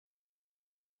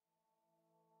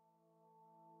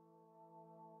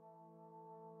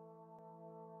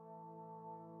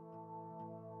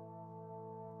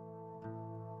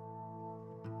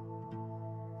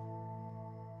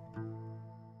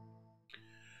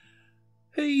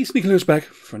Hey, Sneekylinux back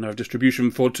for another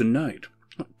distribution for tonight.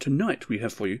 Tonight we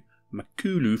have for you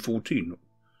Makulu 14,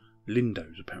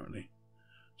 LinDoze apparently.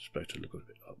 It's supposed to look a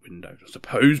bit like Windows, I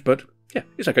suppose, but yeah,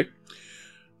 it's okay.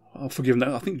 I'll forgive that.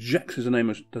 I think Jax is the name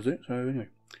that does it, so anyway.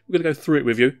 We're going to go through it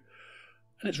with you,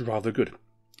 and it's rather good.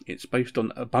 It's based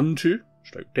on Ubuntu,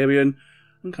 Debian,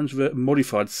 and comes with a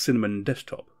modified Cinnamon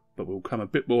desktop, but we'll come a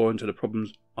bit more into the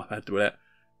problems I've had with that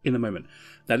in a moment.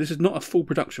 Now, this is not a full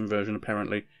production version,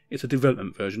 apparently. It's a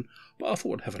development version, but I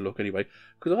thought I'd have a look anyway,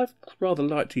 because I've rather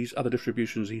liked these other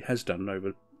distributions he has done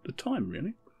over the time,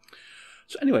 really.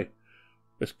 So anyway,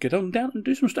 let's get on down and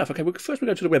do some stuff. Okay, well, first we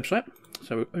go to the website.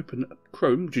 So we open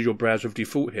Chrome, which is your browser of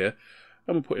default here,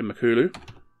 and we'll put in Makulu.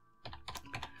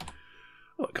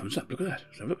 Oh, it comes up. Look at that.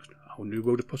 Let's have a look. A whole new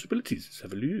world of possibilities. Let's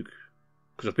have a look.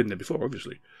 Because I've been there before,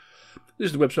 obviously.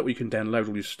 This is the website where you can download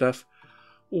all this stuff.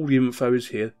 All the info is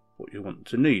here, what you want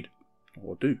to need,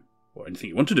 or do, or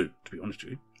anything you want to do, to be honest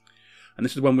with you. And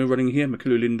this is the one we're running here.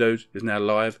 Makulu LinDoze is now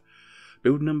live.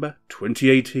 Build number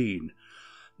 2018.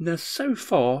 Now, so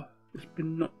far, it's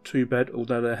been not too bad,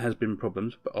 although there has been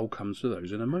problems, but I'll come to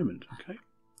those in a moment, okay?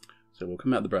 So we'll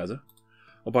come out of the browser.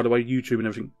 Oh, by the way, YouTube and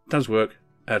everything does work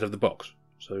out of the box,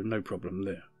 so no problem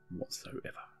there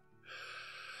whatsoever.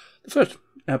 The first,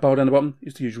 our bar down the bottom,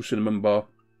 is the usual cinnamon bar.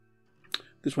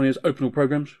 This one is open all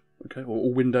programs, okay, or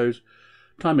all windows.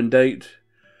 Time and date.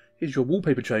 Here's your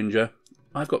wallpaper changer.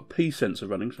 I've got P-sensor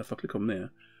running, so if I click on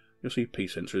there, you'll see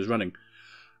P-sensor is running.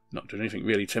 Not doing anything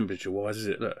really temperature-wise, is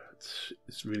it? Look,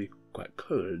 it's really quite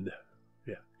cold.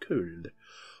 Yeah, cold.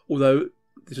 Although,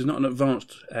 this is not as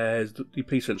advanced as the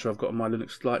P-sensor I've got on my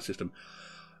Linux light system.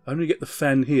 I only get the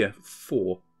fan here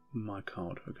for my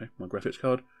card, okay, my graphics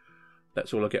card.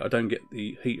 That's all I get. I don't get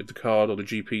the heat of the card or the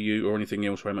GPU or anything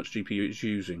else, how much GPU it's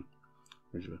using.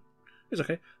 It's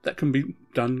okay. That can be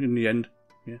done in the end.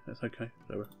 Yeah, that's okay.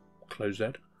 So we'll close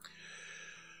that.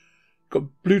 Got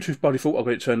Bluetooth by default. I've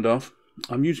got it turned off.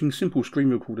 I'm using simple screen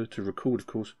recorder to record, of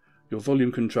course, your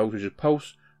volume control, which is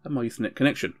Pulse, and my Ethernet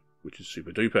connection, which is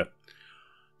super duper.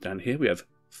 Down here we have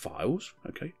files.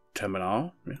 Okay,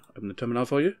 terminal. Yeah, open the terminal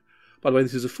for you. By the way,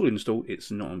 this is a full install.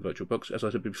 It's not on VirtualBox, as I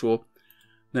said before.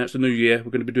 Now it's the new year,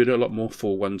 we're going to be doing a lot more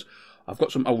full ones. I've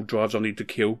got some old drives I need to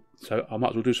kill, so I might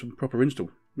as well do some proper install.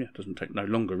 Yeah, it doesn't take no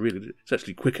longer, really. It's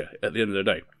actually quicker at the end of the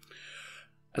day.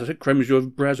 As I said, Chrome is your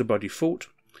browser by default.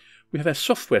 We have our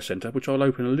software center, which I'll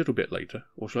open a little bit later.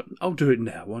 Or I'll do it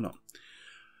now, why not?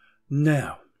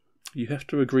 Now, you have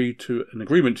to agree to an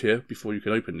agreement here before you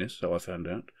can open this, so I found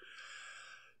out.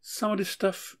 Some of this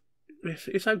stuff,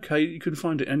 it's okay, you can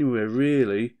find it anywhere,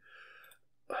 really.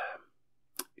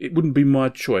 It wouldn't be my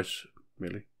choice,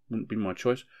 really. Wouldn't be my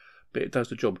choice, but it does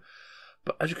the job.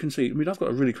 But as you can see, I mean, I've got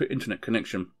a really quick internet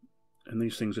connection, and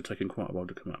these things are taking quite a while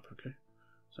to come up, okay?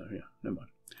 So, yeah, never mind.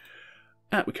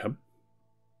 Out we come.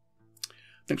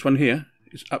 Next one here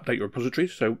is update your repository,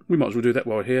 so we might as well do that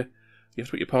while we're here. You have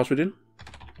to put your password in.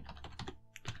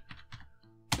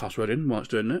 Password in while it's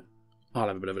doing that. I'll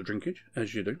have a bit of a drinkage,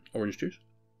 as you do. Orange juice.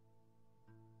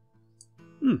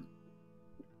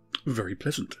 Very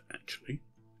pleasant, actually.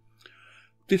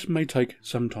 This may take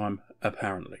some time,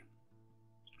 apparently.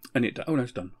 And it... Oh, no,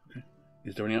 it's done. Okay.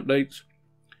 Is there any updates?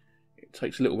 It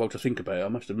takes a little while to think about it, I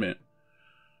must admit.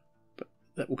 But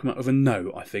that will come out with a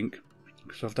no, I think.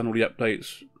 Because I've done all the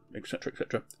updates, etc.,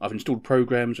 etc. I've installed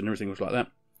programs and everything was like that.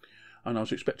 And I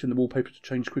was expecting the wallpaper to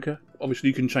change quicker. Obviously,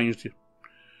 you can change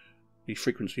the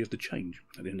frequency of the change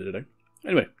at the end of the day.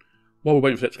 Anyway, while we're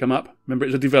waiting for that to come up, remember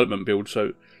it's a development build,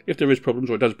 so if there is problems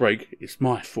or it does break, it's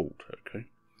my fault, okay?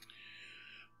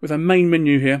 With our main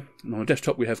menu here, and on the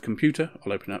desktop we have computer.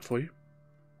 I'll open that for you.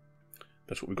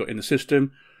 That's what we've got in the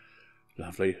system.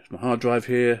 Lovely. It's my hard drive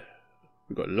here.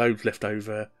 We've got loads left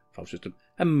over, file system,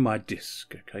 and my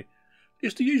disk, okay?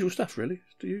 It's the usual stuff, really.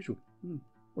 It's the usual.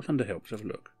 What's under help? Let's have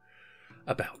a look.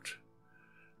 About.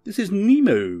 This is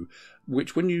Nemo,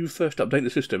 which when you first update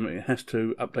the system, it has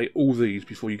to update all these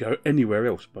before you go anywhere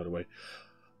else, by the way.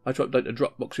 I had to update the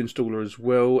Dropbox installer as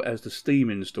well as the Steam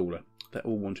installer. That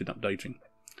all wanted updating.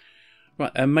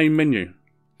 Right, our main menu.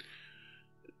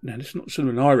 Now, this is not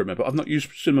Cinnamon I remember. I've not used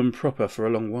Cinnamon proper for a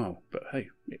long while. But hey,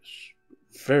 it's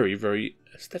very, very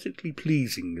aesthetically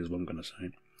pleasing, is what I'm going to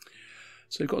say.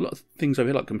 So you've got a lot of things over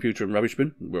here, like computer and rubbish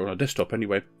bin. We're on a desktop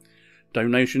anyway.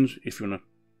 Donations, if you want to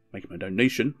make him a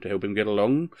donation to help him get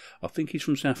along. I think he's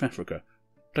from South Africa.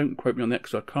 Don't quote me on that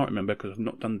because I can't remember because I've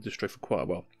not done the distro for quite a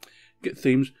while. Get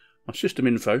themes, my system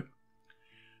info.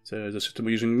 So the system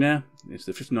we're using now is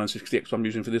the 5960X I'm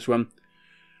using for this one.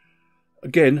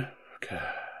 Again,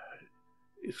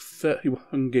 it's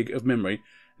 31 gig of memory,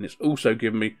 and it's also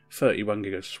given me 31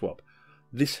 gig of swap.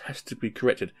 This has to be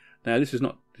corrected. Now, this is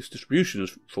not this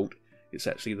distribution's fault. It's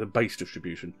actually the base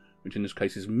distribution, which in this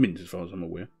case is Mint, as far as I'm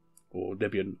aware, or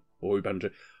Debian, or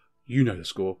Ubuntu. You know the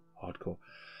score, hardcore.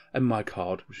 And my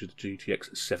card, which is the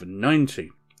GTX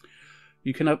 790.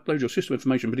 You can upload your system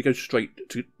information, but it goes straight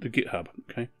to the GitHub.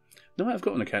 Okay. Now, I've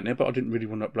got an account there, but I didn't really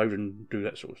want to upload and do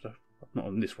that sort of stuff. Not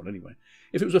on this one, anyway.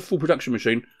 If it was a full production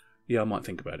machine, yeah, I might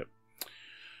think about it.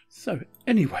 So,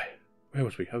 anyway, where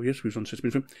was we? Oh, yes, we was on System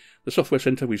Info. The Software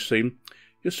Center we've seen.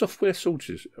 Your software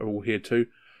sources are all here too.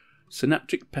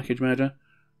 Synaptic Package Manager.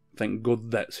 Thank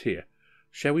God that's here.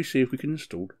 Shall we see if we can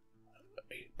install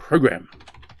a program?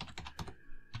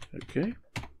 Okay.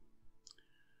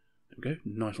 There we go.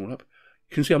 Nice all up.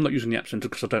 You can see I'm not using the App Center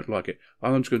because I don't like it.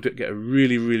 I'm just going to get a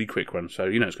really, really quick one. So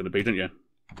you know it's going to be, don't you?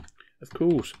 Of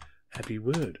course. Happy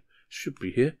Word. Should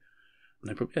be here.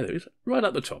 No problem. Yeah, there it is. Right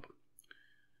at the top.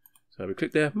 So we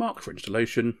click there. Mark for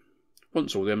installation.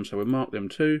 Wants all them, so we'll mark them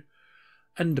too.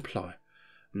 And apply.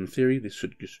 And in theory, this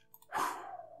should just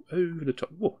over the top.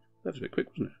 Whoa, that was a bit quick,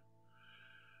 wasn't it?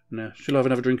 Now, shall I have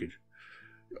another drinkage?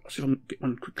 I'll see if I can get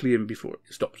one quickly in before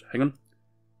it stops. Hang on.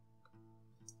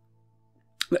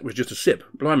 That was just a sip.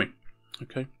 Blimey.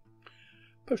 Okay.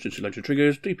 Post-installation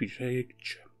triggers,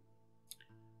 DPH.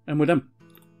 And we're done.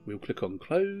 We'll click on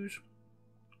close.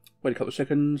 Wait a couple of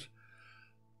seconds.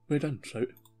 We're done. So,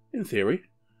 in theory,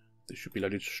 this should be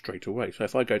loaded straight away. So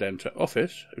if I go down to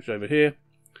Office, which is over here,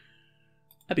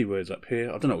 Happy Words up here.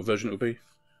 I don't know what version it will be.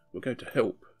 We'll go to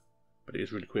Help. But it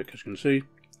is really quick, as you can see.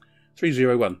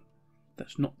 301.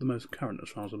 That's not the most current as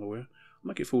far as I'm aware. I'll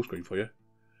make it full screen for you.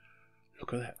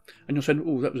 Look at that. And you're saying,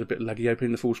 oh, that was a bit laggy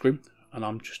opening the full screen. And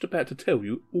I'm just about to tell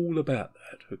you all about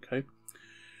that, okay?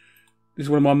 This is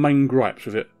one of my main gripes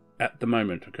with it at the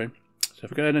moment, okay? So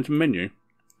if I go down into Menu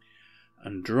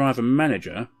and Driver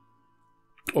Manager,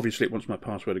 obviously it wants my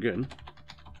password again.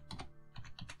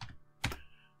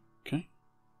 Okay.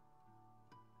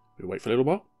 We'll wait for a little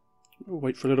while. We'll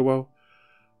wait for a little while.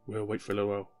 We'll wait for a little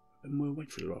while. And we'll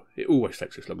wait for a little while. It always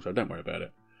takes this long, so don't worry about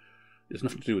it. It's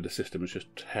nothing to do with the system, it's just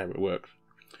how it works.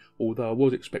 Although I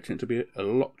was expecting it to be a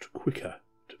lot quicker,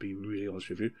 to be really honest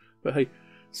with you. But hey,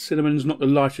 Cinnamon's not the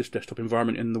lightest desktop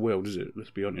environment in the world, is it?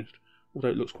 Let's be honest. Although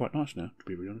it looks quite nice now, to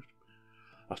be really honest.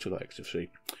 I still like XFC.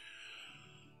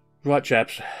 Right,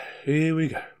 chaps, here we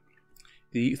go.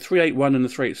 The 381 and the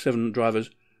 387 drivers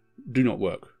do not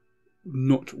work.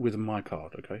 Not with my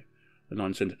card, okay? The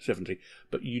 970.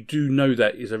 But you do know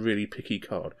that is a really picky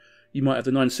card. You might have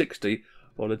the 960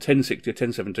 or the 1060 or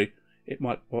 1070. It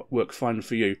might work fine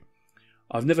for you.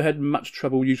 I've never had much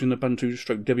trouble using the Ubuntu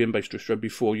Debian based distro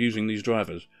before using these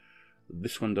drivers.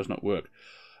 This one does not work.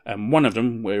 And one of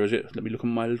them, where is it? Let me look on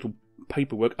my little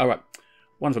paperwork. Oh, right.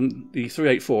 One of them, the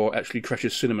 384, actually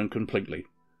crashes Cinnamon completely.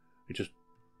 It just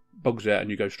bogs out and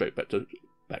you go straight back to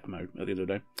back mode at the end of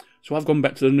the day. So I've gone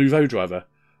back to the Nouveau driver,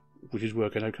 which is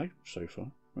working okay so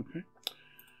far. Okay.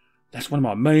 That's one of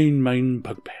my main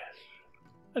bugbears.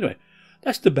 Anyway,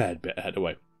 that's the bad bit out of the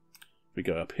way. We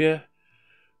go up here.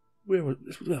 Where was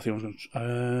this? Was the other thing I was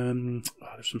going to...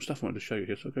 there's some stuff I wanted to show you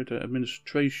here. So I'll go to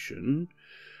Administration.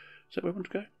 Is that where I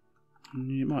want to go?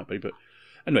 It might be, but...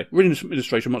 Anyway, we're in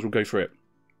Administration. Might as well go through it.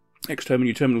 External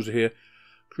new terminals are here.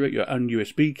 Create your own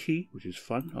USB key, which is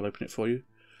fun. I'll open it for you.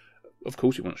 Of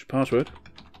course, it wants your password.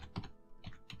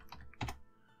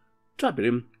 Type it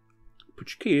in.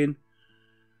 Put your key in.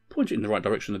 Point it in the right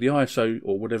direction of the ISO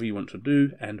or whatever you want to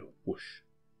do, and whoosh.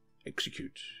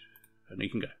 Execute. And you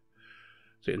can go.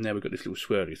 So in there we've got this little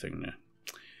swirly thing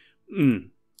there.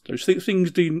 Those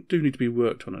things do need to be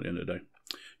worked on at the end of the day.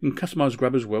 You can customize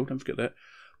grab as well, don't forget that.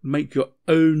 Make your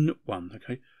own one,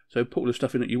 okay? So put all the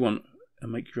stuff in that you want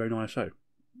and make your own ISO.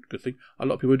 Good thing. A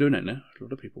lot of people are doing that now. A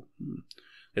lot of people.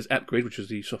 There's AppGrid, which is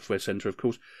the software center, of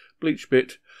course.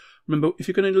 BleachBit. Remember, if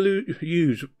you're going to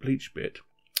use BleachBit,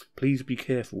 please be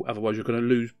careful, otherwise you're going to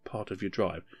lose part of your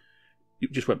drive. You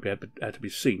just won't be able to be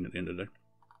seen at the end of the day.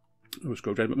 We'll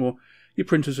scroll down a bit more. Your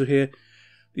printers are here.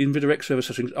 The nvidia X server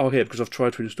settings are here because I've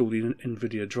tried to install the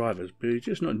nvidia drivers, but it's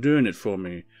just not doing it for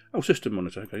me. Oh, system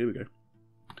monitor. Okay, here we go.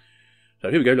 So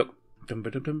here we go, look. Dum,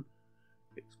 dum, dum.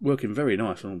 It's working very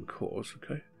nice on all the cores,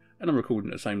 okay? And I'm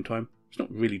recording at the same time. It's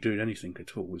not really doing anything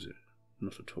at all, is it?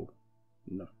 Not at all.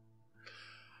 No.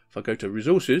 If I go to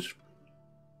Resources,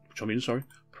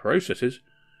 Processes,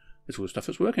 there's all the stuff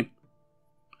that's working.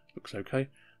 Looks okay.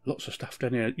 Lots of stuff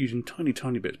down here using tiny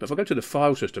bits. But if I go to the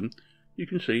file system, you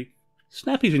can see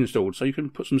Snappy's installed. So you can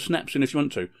put some snaps in if you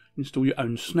want to. Install your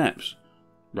own snaps.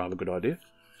 Rather good idea.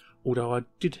 Although I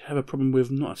did have a problem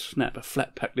with not a snap, a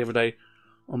flat pack the other day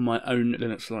on my own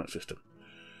Linux Light system.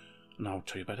 And I'll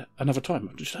tell you about that another time.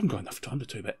 I just haven't got enough time to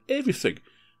tell you about everything.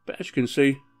 But as you can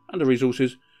see, under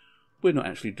resources, we're not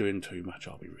actually doing too much,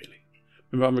 are we really?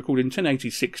 Remember, I'm recording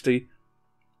 1080-60.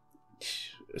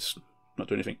 It's not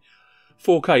doing anything.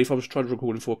 4K, if I was trying to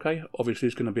record in 4K, obviously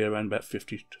it's going to be around about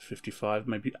 50 to 55,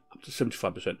 maybe up to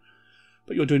 75%.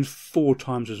 But you're doing 4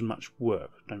 times as much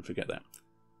work. Don't forget that.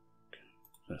 Okay,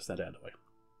 that's that out of the way.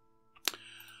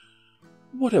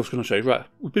 What else can I show you? Right,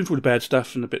 we've been through the bad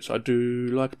stuff and the bits I do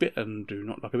like a bit and do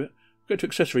not like a bit. Go to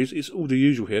accessories, it's all the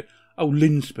usual here. Oh,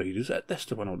 LinSpeed, that's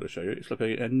the one I want to show you. It's like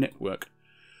a network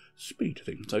speed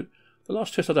thing. So the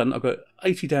last test I've done, I've got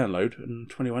 80 download and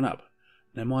 21 up.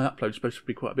 Now my upload is supposed to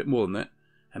be quite a bit more than that,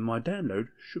 and my download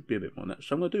should be a bit more than that.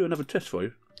 So I'm going to do another test for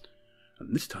you,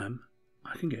 and this time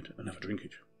I can get another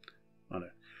drinkage. I know.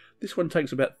 This one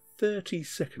takes about 30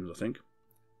 seconds, I think.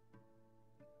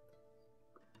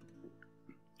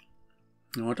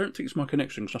 Now, I don't think it's my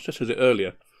connection, because I tested it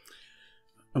earlier,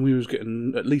 and we was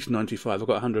getting at least 95. I've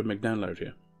got 100 meg download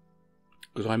here.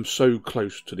 Because I'm so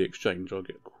close to the exchange, I'll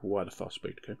get quite a fast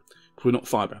speed, okay? Because we're not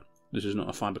fibre. This is not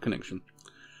a fibre connection.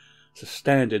 It's a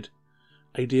standard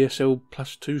ADSL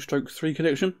plus 2/3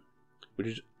 connection, which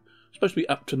is supposed to be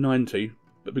up to 90,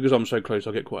 but because I'm so close,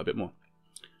 I'll get quite a bit more.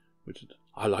 Which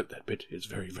I like that bit. It's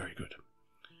very, very good.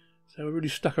 So we're really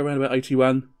stuck around about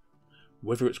 81.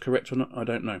 Whether it's correct or not, I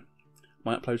don't know.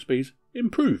 My upload speeds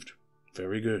improved.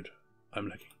 Very good. I'm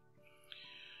lucky.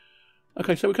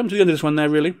 Okay, so we come to the end of this one now,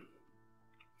 really.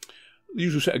 The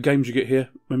usual set of games you get here.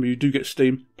 Remember, you do get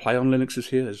Steam. Play on Linux is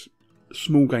here. There's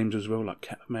small games as well, like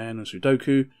Catman and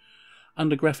Sudoku.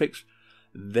 Under graphics,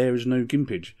 there is no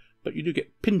gimpage, but you do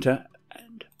get Pinter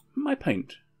and My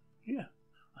Paint. Yeah,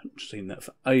 I haven't seen that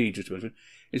for ages, to be honest.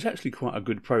 It's actually quite a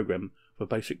good program for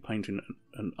basic painting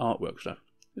and artwork stuff.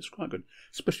 It's quite good,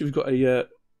 especially if you've got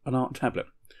an art tablet,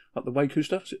 like the Waku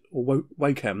stuff, or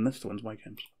Wacom. That's the one's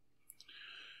Wacams.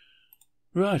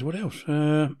 Right, what else?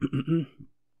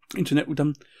 Internet, we've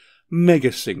done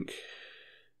MegaSync.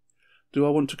 Do I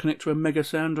want to connect to a Mega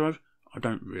Sound drive? I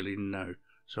don't really know,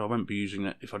 so I won't be using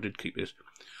that if I did keep this.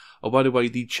 Oh, by the way,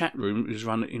 the chat room is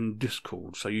run in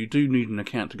Discord, so you do need an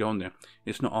account to go on there.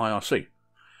 It's not IRC,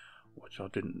 which I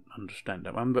didn't understand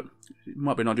that one, but it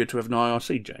might be an idea to have an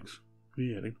IRC, Jags.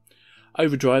 Really.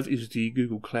 Overdrive is the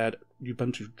Google Cloud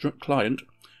Ubuntu client,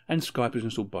 and Skype is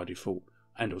installed by default,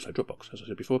 and also Dropbox, as I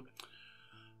said before.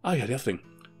 Oh yeah, the other thing.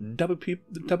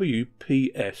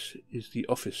 WPS is the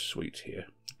Office suite here.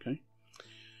 Okay.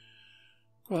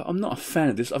 Well, I'm not a fan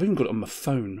of this. I've even got it on my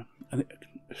phone, and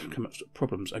it's come up with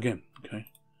problems again. Okay.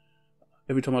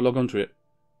 Every time I log onto it,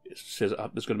 it says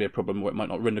there's going to be a problem where it might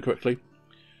not render correctly.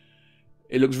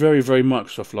 It looks very, very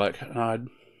Microsoft-like, and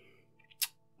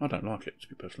I don't like it, to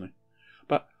be personally.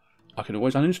 But I can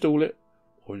always uninstall it,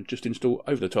 or just install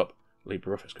over the top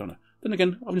LibreOffice, can't I? Then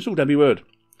again, I've installed Abbey Word,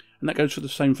 and that goes for the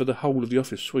same for the whole of the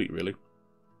Office suite, really.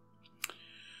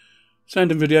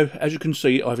 Sound and video, as you can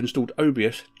see, I've installed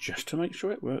OBS just to make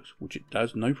sure it works, which it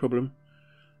does, no problem.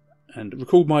 And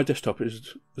Record My Desktop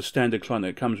is the standard client that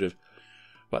it comes with.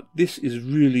 But this is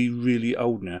really, really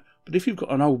old now. But if you've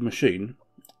got an old machine,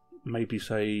 maybe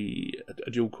say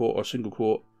a dual core or a single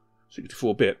core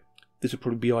 64-bit, this would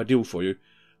probably be ideal for you,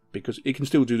 because it can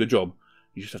still do the job.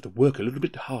 You just have to work a little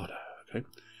bit harder, okay?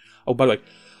 Oh, by the way,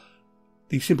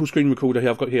 the simple screen recorder here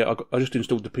I've got here, I just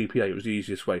installed the PPA. It was the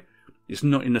easiest way. It's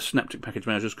not in the Synaptic package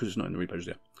manager because it's not in the repos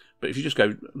there. But if you just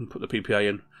go and put the PPA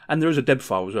in, and there is a deb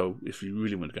file as well if you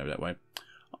really want to go that way.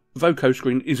 Voco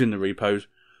screen is in the repos,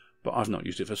 but I've not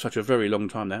used it for such a very long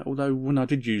time now. Although when I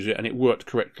did use it and it worked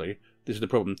correctly, this is the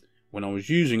problem. When I was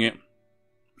using it,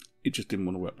 it just didn't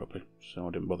want to work properly, so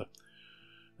I didn't bother.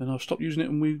 Then I'll stop using it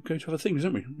and we go to other things,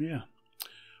 don't we? Yeah.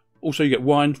 Also, you get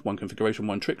one configuration,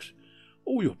 one tricks.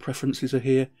 All your preferences are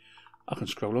here. I can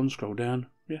scroll on, scroll down.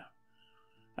 Yeah.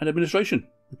 And administration.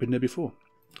 We've been there before.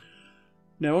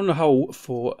 Now, on the whole,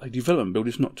 for a development build,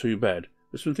 it's not too bad.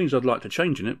 There's some things I'd like to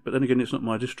change in it, but then again, it's not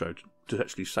my distro to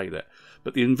actually say that.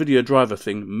 But the NVIDIA driver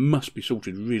thing must be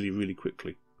sorted really, really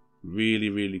quickly. Really,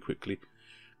 really quickly.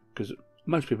 Because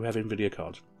most people have NVIDIA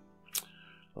cards.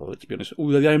 Oh, let's be honest.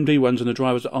 Although the AMD ones and the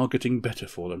drivers are getting better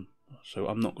for them. So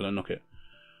I'm not going to knock it.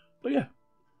 But yeah,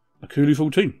 Makulu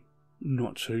 14.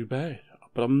 Not too bad.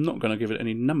 But I'm not going to give it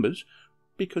any numbers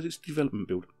because it's development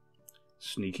build.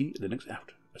 Sneekylinux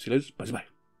out. See you later. Bye-bye.